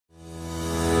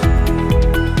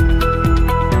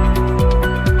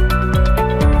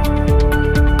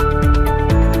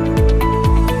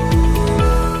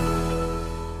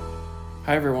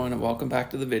welcome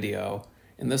back to the video.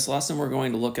 In this lesson, we're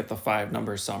going to look at the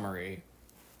 5-number summary.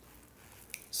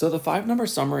 So the 5-number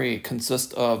summary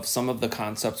consists of some of the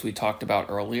concepts we talked about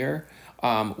earlier,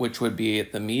 which would be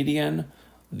the median,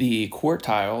 the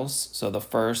quartiles, so the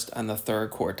first and the third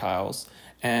quartiles,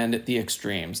 and the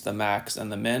extremes, the max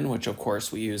and the min, which of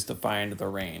course we use to find the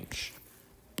range.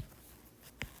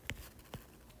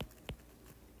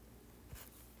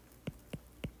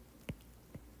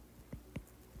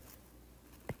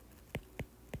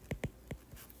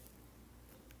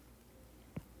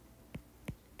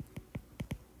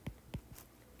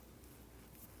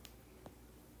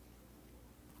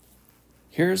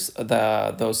 Here's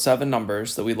those 7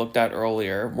 numbers that we looked at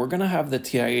earlier. We're going to have the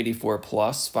TI-84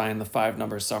 Plus find the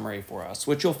 5-number summary for us,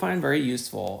 which you'll find very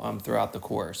useful throughout the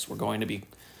course. We're going to be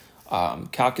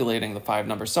calculating the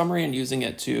 5-number summary and using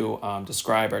it to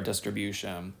describe our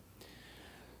distribution.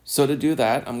 So to do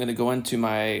that, I'm going to go into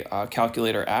my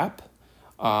calculator app.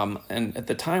 And at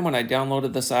the time when I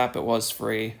downloaded this app, it was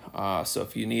free. So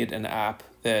if you need an app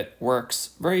that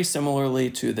works very similarly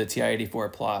to the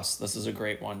TI-84 Plus, this is a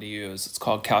great one to use. It's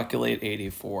called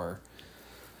Calculate84.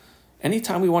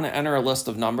 Anytime we want to enter a list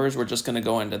of numbers, we're just going to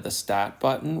go into the Stat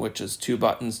button, which is 2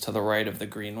 buttons to the right of the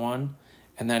green one,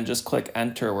 and then just click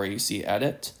Enter where you see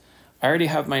Edit. I already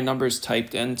have my numbers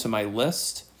typed into my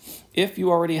list. If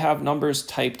you already have numbers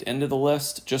typed into the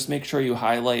list, just make sure you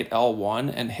highlight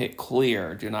L1 and hit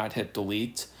Clear. Do not hit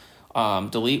Delete.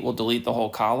 Delete will delete the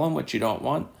whole column, which you don't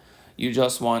want. You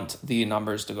just want the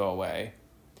numbers to go away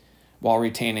while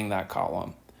retaining that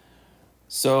column.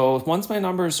 So once my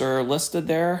numbers are listed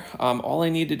there, all I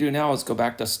need to do now is go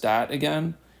back to Stat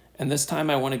again. And this time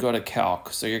I want to go to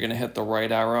Calc. So you're going to hit the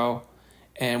right arrow.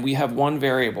 And we have one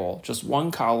variable, just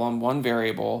one column, one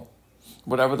variable,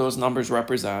 whatever those numbers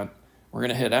represent. We're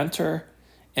going to hit Enter.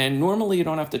 And normally you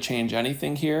don't have to change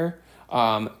anything here.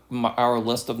 Our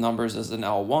list of numbers is an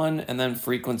L1, and then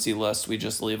frequency list we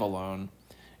just leave alone.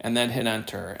 And then hit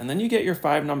Enter. And then you get your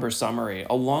 5-number summary,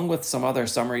 along with some other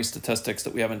summary statistics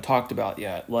that we haven't talked about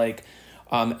yet, like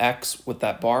X with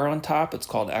that bar on top. It's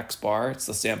called X bar. It's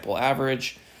the sample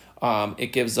average.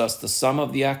 It gives us the sum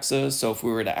of the X's. So if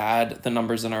we were to add the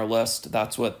numbers in our list,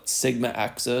 that's what sigma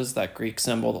X is, that Greek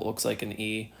symbol that looks like an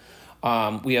E.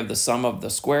 We have the sum of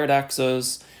the squared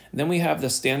X's. Then we have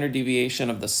the standard deviation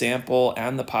of the sample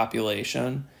and the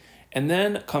population. And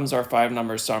then comes our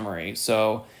 5-number summary.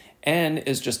 So N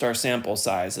is just our sample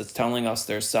size. It's telling us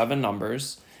there's 7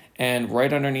 numbers. And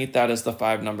right underneath that is the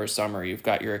 5-number summary. You've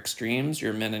got your extremes,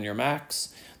 your min and your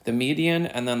max, the median,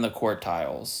 and then the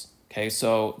quartiles. Okay,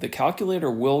 so the calculator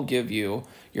will give you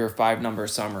your 5-number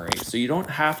summary. So you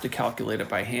don't have to calculate it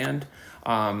by hand.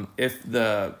 If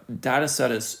the data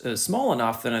set is small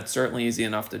enough, then it's certainly easy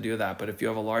enough to do that. But if you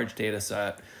have a large data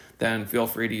set, then feel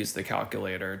free to use the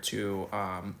calculator to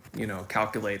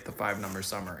calculate the 5-number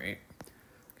summary.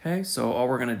 Okay, so all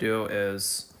we're going to do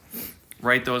is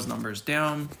write those numbers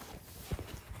down.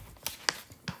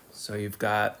 So you've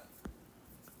got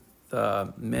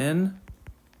the min,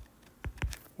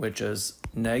 which is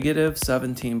negative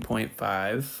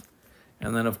 17.5.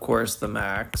 And then, of course, the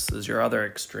max is your other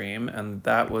extreme. And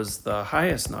that was the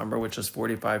highest number, which is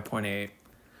 45.8.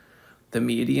 The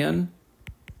median,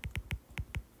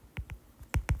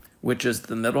 which is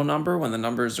the middle number when the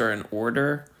numbers are in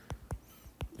order,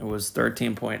 it was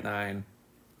 13.9.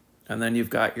 And then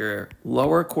you've got your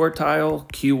lower quartile,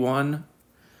 Q1,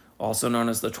 also known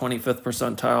as the 25th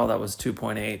percentile, that was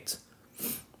 2.8.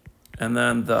 And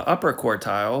then the upper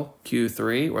quartile,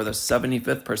 Q3, or the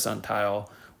 75th percentile,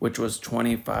 which was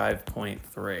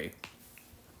 25.3.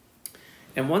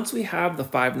 And once we have the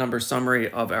 5-number summary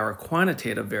of our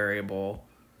quantitative variable,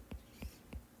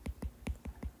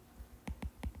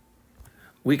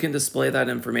 we can display that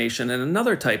information in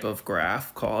another type of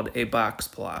graph called a box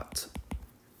plot.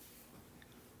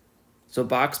 So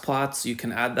box plots, you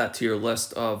can add that to your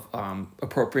list of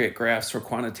appropriate graphs for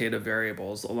quantitative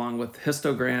variables, along with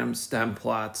histograms, stem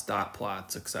plots, dot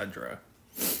plots, etc.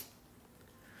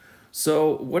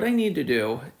 So what I need to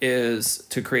do is,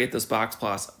 to create this box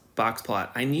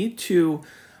plot, I need to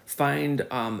find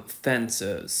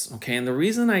fences, okay? And the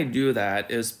reason I do that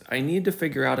is I need to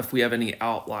figure out if we have any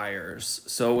outliers.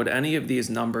 So would any of these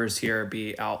numbers here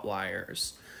be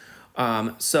outliers?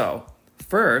 So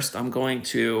first, I'm going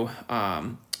to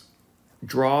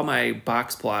draw my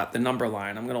box plot, the number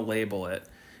line. I'm going to label it.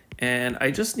 And I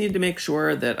just need to make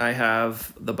sure that I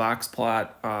have the box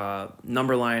plot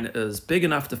number line is big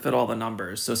enough to fit all the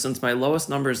numbers. So since my lowest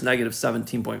number is negative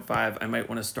 17.5, I might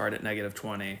want to start at negative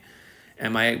 20.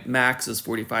 And my max is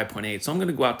 45.8, so I'm going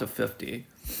to go out to 50.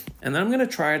 And then I'm going to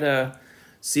try to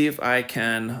see if I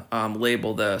can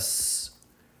label this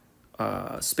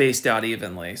spaced out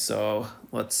evenly. So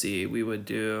let's see, we would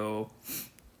do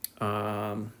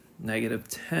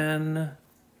 -10,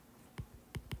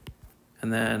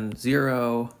 and then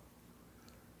 0,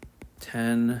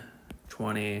 10,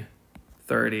 20,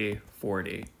 30,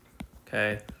 40.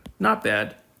 Okay, not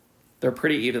bad. They're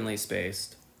pretty evenly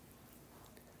spaced.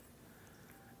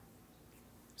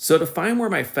 So to find where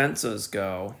my fences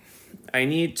go, I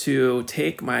need to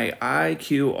take my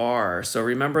IQR. So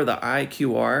remember, the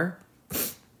IQR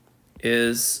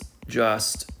is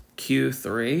just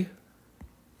Q3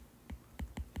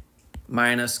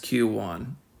 minus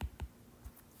Q1.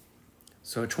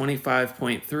 So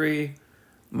 25.3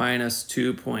 minus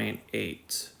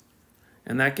 2.8.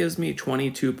 And that gives me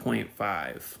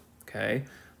 22.5, okay?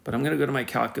 But I'm gonna go to my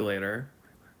calculator.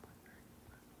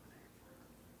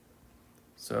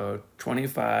 So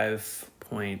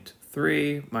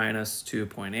 25.3 minus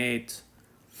 2.8.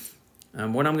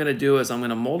 And what I'm gonna do is I'm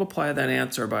gonna multiply that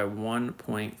answer by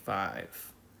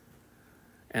 1.5.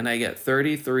 And I get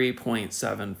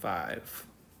 33.75.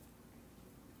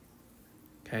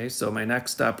 Okay, so my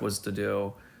next step was to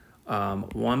do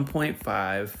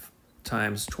 1.5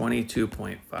 times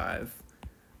 22.5,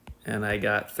 and I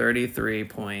got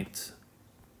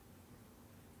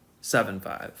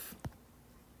 33.75.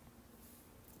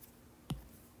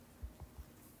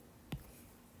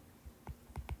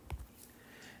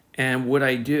 And what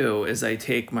I do is I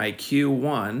take my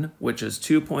Q1, which is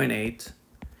 2.8,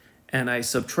 and I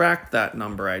subtract that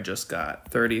number I just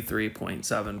got,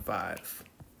 33.75.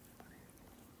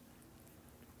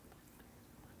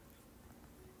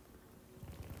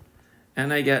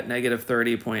 And I get negative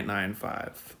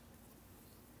 30.95.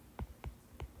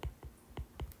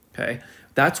 Okay,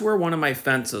 that's where one of my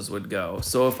fences would go.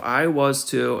 So if I was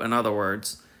to, in other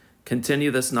words, continue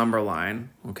this number line,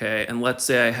 okay, and let's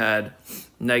say I had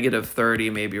negative 30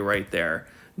 maybe right there.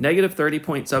 Negative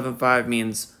 30.75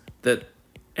 means that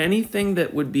anything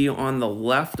that would be on the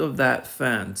left of that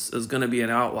fence is going to be an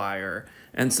outlier.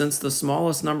 And since the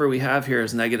smallest number we have here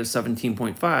is negative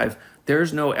 17.5,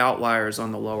 there's no outliers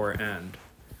on the lower end.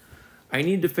 I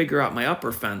need to figure out my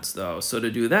upper fence though. So to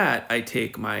do that, I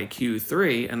take my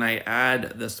Q3 and I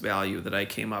add this value that I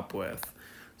came up with.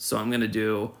 So I'm going to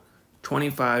do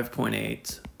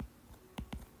 25.8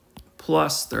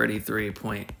 plus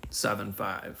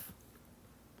 33.75.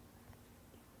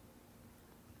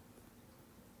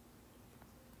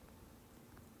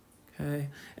 Okay,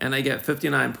 and I get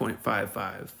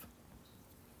 59.55.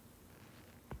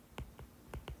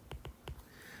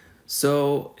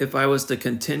 So if I was to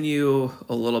continue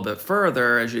a little bit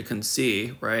further, as you can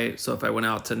see, right? So if I went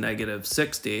out to negative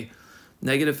 60,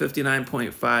 negative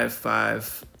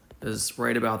 59.55 is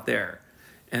right about there.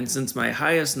 And since my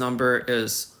highest number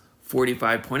is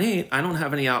 45.8, I don't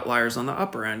have any outliers on the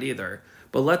upper end either.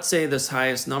 But let's say this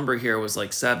highest number here was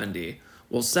like 70.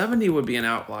 Well, 70 would be an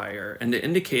outlier, and to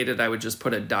indicate it, I would just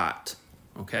put a dot,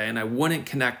 okay? And I wouldn't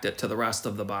connect it to the rest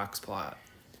of the box plot.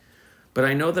 But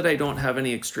I know that I don't have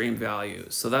any extreme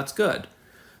values, so that's good.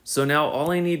 So now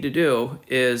all I need to do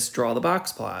is draw the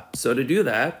box plot. So to do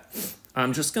that,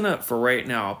 I'm just gonna, for right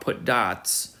now, put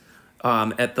dots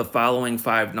at the following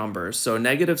 5 numbers. So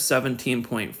negative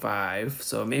 17.5,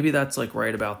 so maybe that's like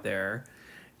right about there.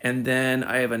 And then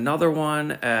I have another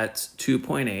one at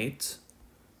 2.8,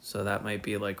 so that might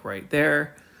be like right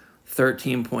there.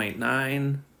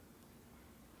 13.9,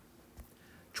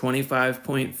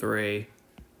 25.3,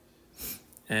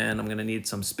 and I'm gonna need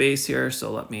some space here,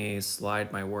 so let me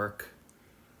slide my work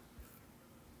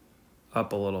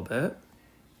up a little bit.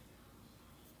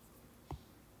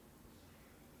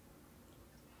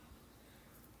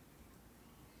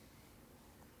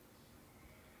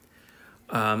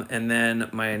 And then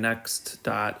my next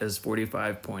dot is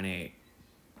 45.8.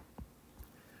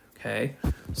 Okay,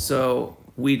 so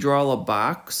we draw a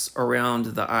box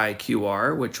around the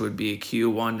IQR, which would be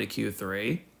Q1 to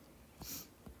Q3.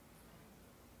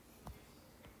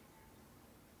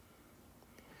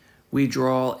 We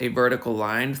draw a vertical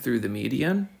line through the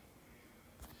median.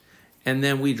 And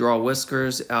then we draw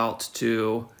whiskers out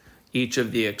to each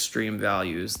of the extreme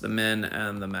values, the min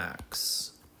and the max.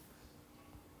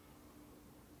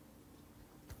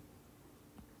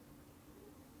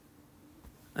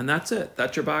 And that's it.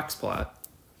 That's your box plot.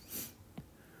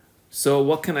 So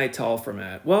what can I tell from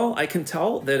it? Well, I can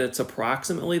tell that it's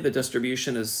approximately, the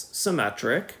distribution is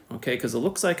symmetric, okay, because it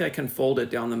looks like I can fold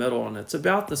it down the middle and it's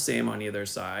about the same on either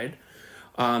side.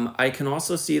 I can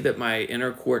also see that my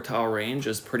interquartile range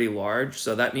is pretty large,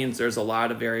 so that means there's a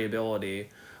lot of variability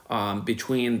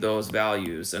between those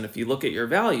values. And if you look at your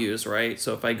values, right,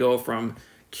 so if I go from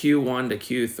Q1 to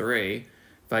Q3,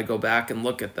 if I go back and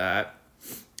look at that,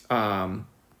 and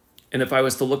if I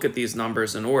was to look at these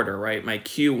numbers in order, right, my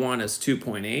Q1 is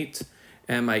 2.8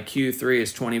 and my Q3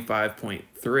 is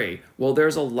 25.3. Well,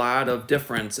 there's a lot of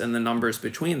difference in the numbers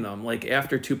between them. Like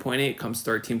after 2.8 comes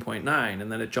 13.9,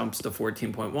 and then it jumps to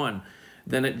 14.1.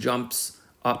 Then it jumps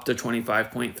up to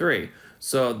 25.3.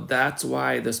 So that's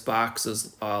why this box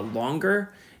is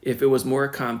longer. If it was more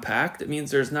compact, it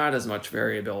means there's not as much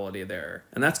variability there.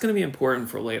 And that's going to be important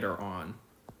for later on.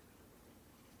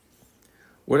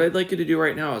 What I'd like you to do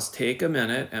right now is take a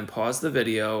minute and pause the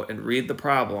video and read the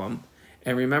problem.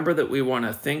 And remember that we want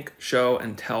to think, show,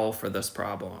 and tell for this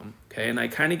problem. Okay, and I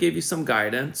kind of gave you some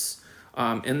guidance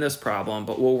in this problem,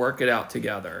 but we'll work it out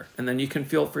together. And then you can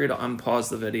feel free to unpause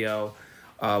the video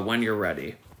when you're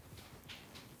ready.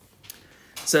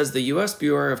 It says the U.S.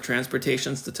 Bureau of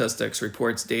Transportation Statistics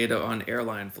reports data on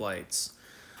airline flights.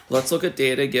 Let's look at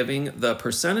data giving the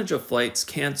percentage of flights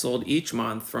canceled each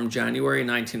month from January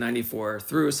 1994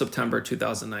 through September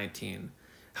 2019.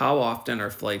 How often are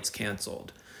flights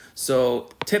canceled? So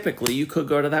typically you could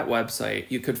go to that website,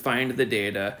 you could find the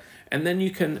data, and then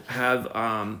you can have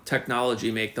technology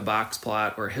make the box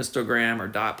plot or histogram or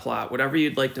dot plot, whatever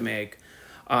you'd like to make.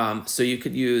 So you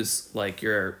could use like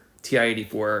your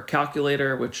TI-84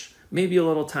 calculator, which may be a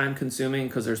little time consuming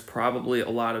because there's probably a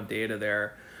lot of data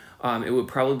there. It would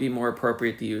probably be more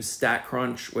appropriate to use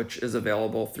StatCrunch, which is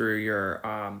available through your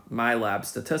MyLab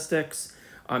Statistics.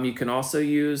 You can also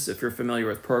use, if you're familiar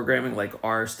with programming, like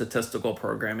R statistical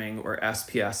programming or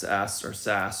SPSS or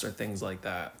SAS or things like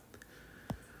that.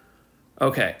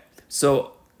 Okay,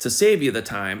 so to save you the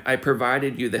time, I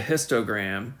provided you the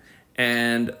histogram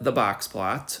and the box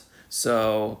plot.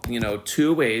 So, you know,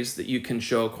 two ways that you can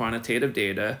show quantitative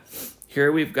data.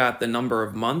 Here we've got the number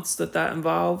of months that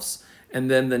involves,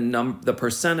 and then the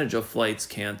percentage of flights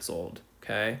canceled,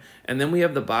 okay? And then we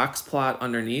have the box plot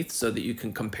underneath so that you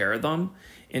can compare them.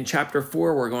 In Chapter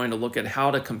 4, we're going to look at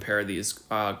how to compare these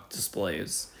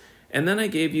displays. And then I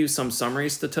gave you some summary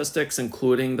statistics,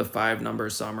 including the 5-number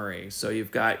summary. So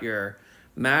you've got your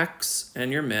max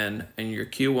and your min, and your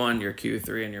Q1, your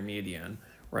Q3, and your median,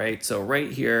 right? So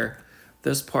right here,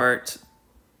 this part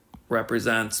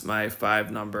represents my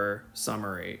 5-number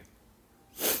summary.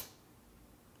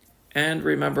 And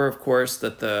remember, of course,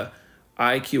 that the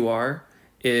IQR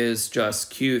is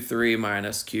just Q3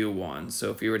 minus Q1. So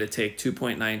if you were to take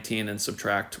 2.19 and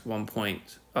subtract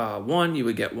 1.1, you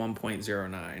would get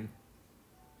 1.09.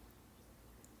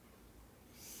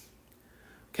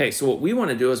 Okay, so what we want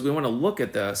to do is we want to look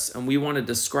at this and we want to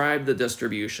describe the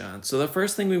distribution. So the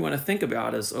first thing we want to think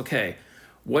about is, okay,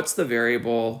 what's the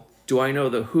variable? Do I know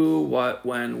the who, what,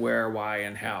 when, where, why,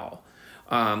 and how?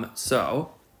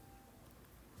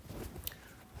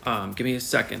 Give me a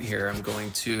second here. I'm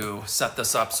going to set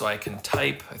this up so I can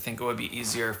type. I think it would be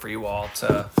easier for you all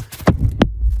to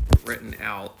written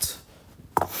out.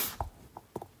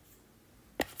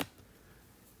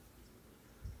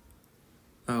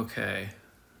 Okay,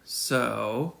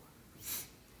 so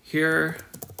here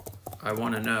I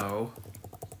want to know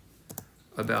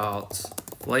about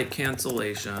flight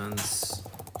cancellations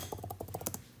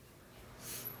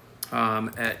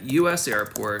at U.S.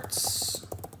 airports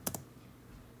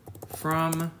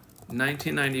from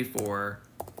 1994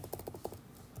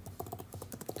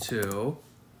 to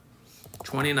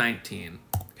 2019,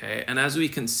 okay? And as we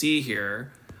can see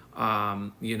here,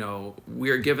 you know,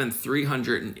 we're given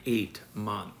 308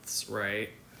 months, right?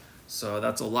 So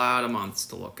that's a lot of months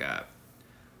to look at.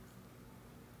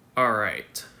 All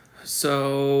right,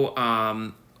 so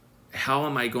how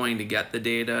am I going to get the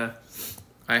data?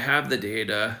 I have the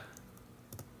data.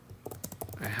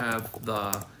 I have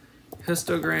the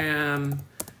histogram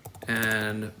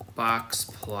and box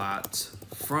plot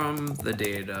from the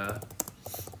data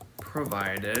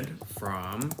provided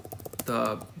from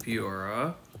the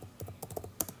Bureau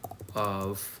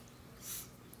of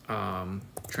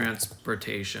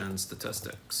Transportation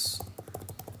Statistics.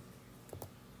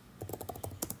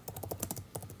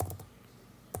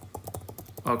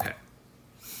 Okay.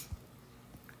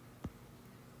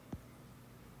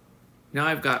 Now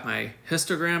I've got my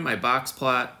histogram, my box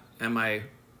plot, and my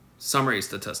summary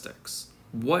statistics.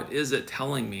 What is it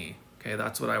telling me? Okay,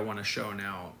 that's what I want to show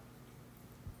now.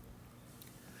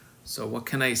 So what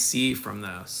can I see from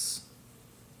this?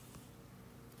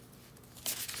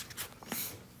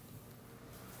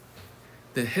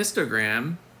 The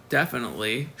histogram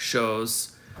definitely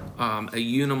shows a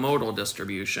unimodal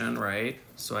distribution, right?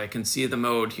 So I can see the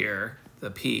mode here,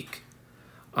 the peak.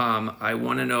 I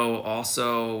want to know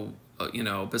also, you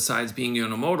know, besides being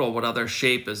unimodal, what other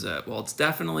shape is it? Well, it's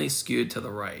definitely skewed to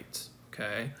the right,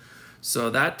 okay? So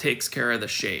that takes care of the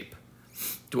shape.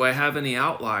 Do I have any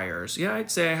outliers? Yeah,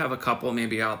 I'd say I have a couple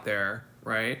maybe out there,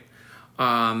 right?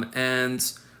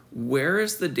 And where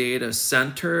is the data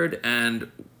centered?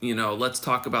 And, let's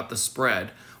talk about the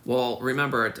spread. Well,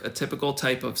 remember, a typical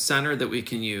type of center that we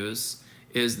can use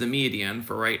is the median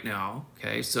for right now,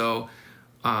 okay? So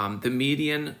the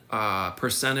median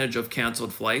percentage of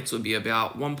canceled flights would be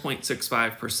about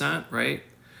 1.65%, right?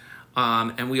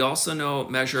 And we also know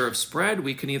measure of spread.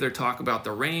 We can either talk about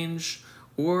the range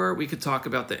or we could talk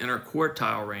about the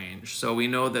interquartile range. So we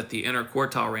know that the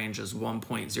interquartile range is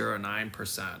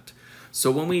 1.09%. So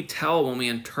when we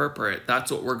interpret, that's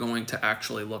what we're going to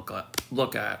actually look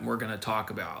at and we're going to talk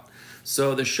about.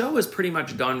 So the show is pretty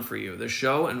much done for you. The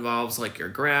show involves like your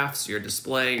graphs, your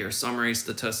display, your summary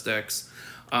statistics,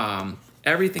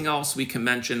 everything else we can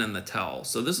mention in the tell.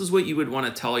 So this is what you would want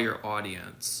to tell your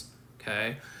audience,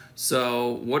 okay?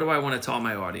 So what do I want to tell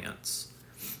my audience?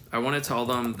 I want to tell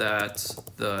them that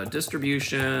the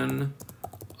distribution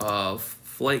of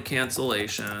flight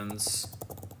cancellations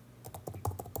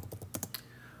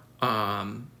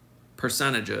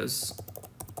percentages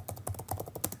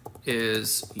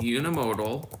is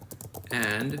unimodal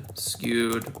and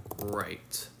skewed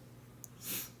right.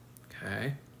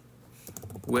 Okay.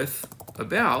 With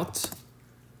about,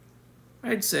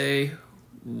 I'd say,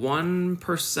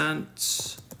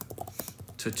 1%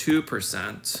 to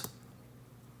 2%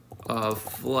 of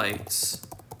flights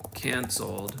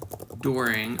canceled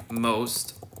during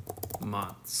most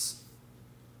months.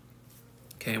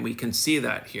 Okay, and we can see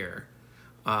that here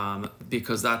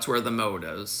because that's where the mode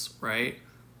is, right?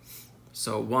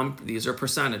 So these are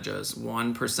percentages,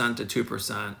 1% to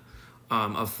 2%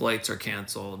 of flights are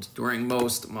canceled during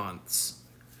most months.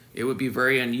 It would be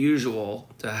very unusual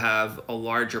to have a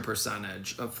larger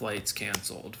percentage of flights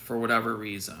canceled for whatever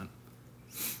reason.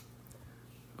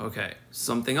 Okay,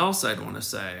 something else I'd want to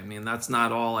say. I mean, that's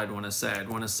not all I'd want to say. I'd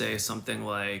want to say something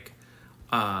like,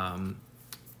 let's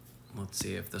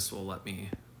see if this will let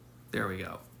me, there we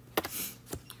go.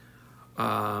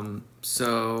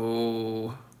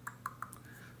 So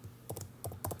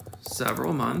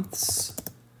several months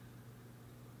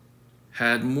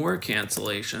had more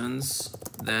cancellations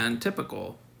than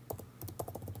typical,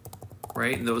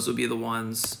 right? And those would be the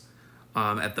ones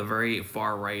at the very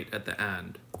far right at the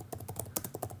end.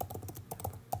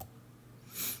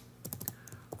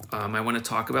 I want to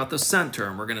talk about the center,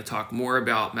 and we're going to talk more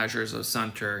about measures of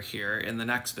center here in the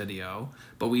next video,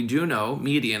 but we do know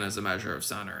median is a measure of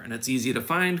center, and it's easy to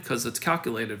find because it's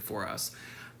calculated for us.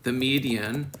 The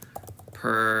median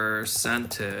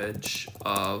percentage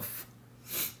of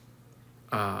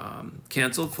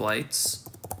canceled flights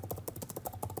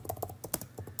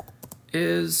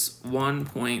is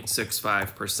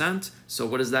 1.65%. So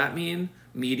what does that mean?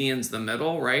 Median's the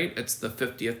middle, right? It's the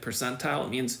 50th percentile. It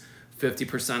means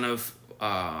 50% of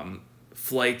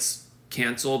flights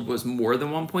canceled was more than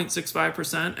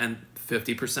 1.65% and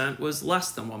 50% was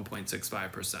less than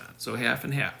 1.65%. So half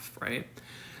and half, right?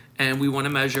 And we want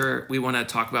to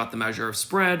talk about the measure of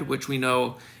spread, which we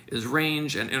know is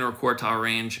range and interquartile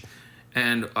range.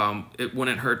 And it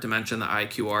wouldn't hurt to mention the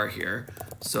IQR here.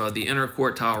 So the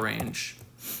interquartile range,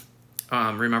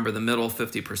 remember the middle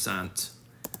 50%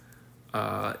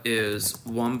 is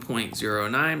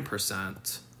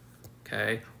 1.09%.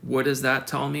 Okay, what does that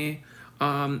tell me?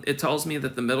 It tells me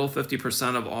that the middle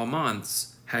 50% of all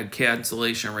months had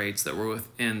cancellation rates that were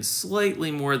within slightly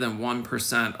more than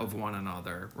 1% of one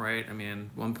another, right? I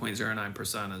mean,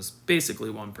 1.09% is basically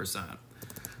 1%.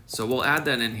 So we'll add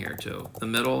that in here too. The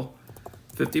middle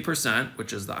 50%,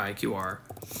 which is the IQR,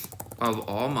 of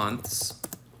all months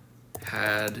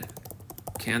had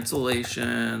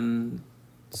cancellation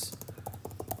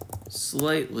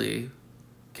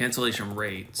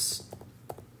rates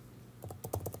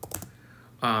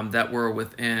that were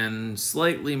within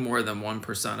slightly more than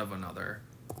 1% of another.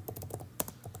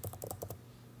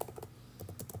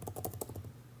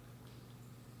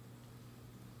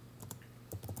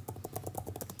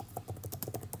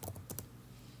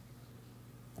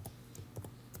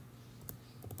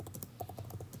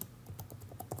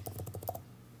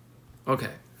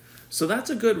 Okay, so that's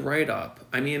a good write-up.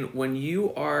 I mean, when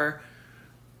you are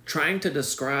trying to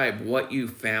describe what you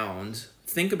found,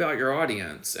 think about your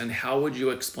audience and how would you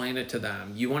explain it to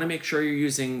them. You want to make sure you're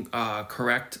using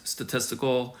correct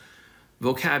statistical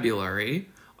vocabulary,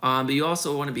 but you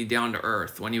also want to be down to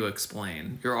earth when you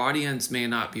explain. Your audience may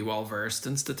not be well versed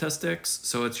in statistics,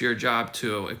 so it's your job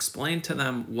to explain to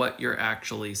them what you're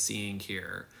actually seeing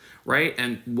here, right?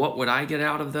 And what would I get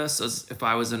out of this as if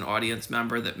I was an audience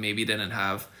member that maybe didn't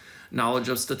have knowledge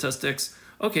of statistics?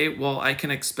 Okay, well, I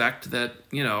can expect that,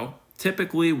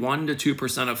 typically 1 to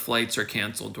 2% of flights are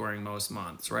canceled during most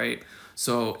months, right?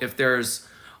 So if there's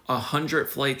 100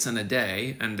 flights in a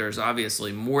day, and there's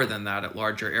obviously more than that at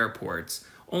larger airports,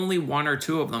 only 1 or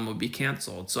 2 of them would be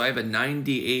canceled. So I have a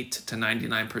 98 to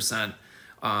 99%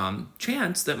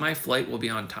 chance that my flight will be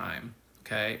on time,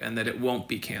 okay, and that it won't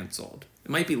be canceled.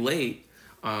 It might be late,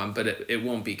 but it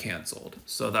won't be canceled.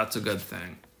 So that's a good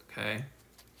thing, okay?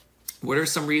 What are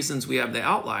some reasons we have the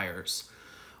outliers?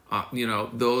 You know,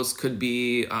 those could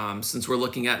be, since we're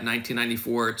looking at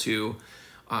 1994 to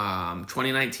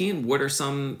 2019, what are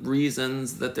some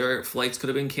reasons that their flights could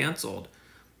have been canceled?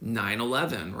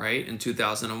 9/11, right? In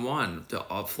 2001, the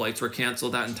flights were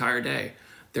canceled that entire day.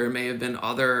 There may have been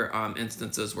other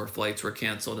instances where flights were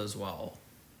canceled as well.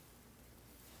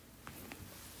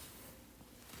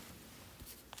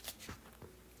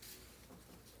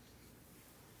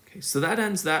 Okay, so that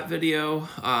ends that video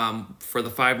for the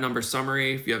 5-number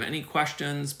summary. If you have any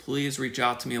questions, please reach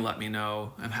out to me and let me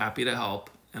know. I'm happy to help,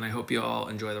 and I hope you all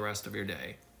enjoy the rest of your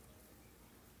day.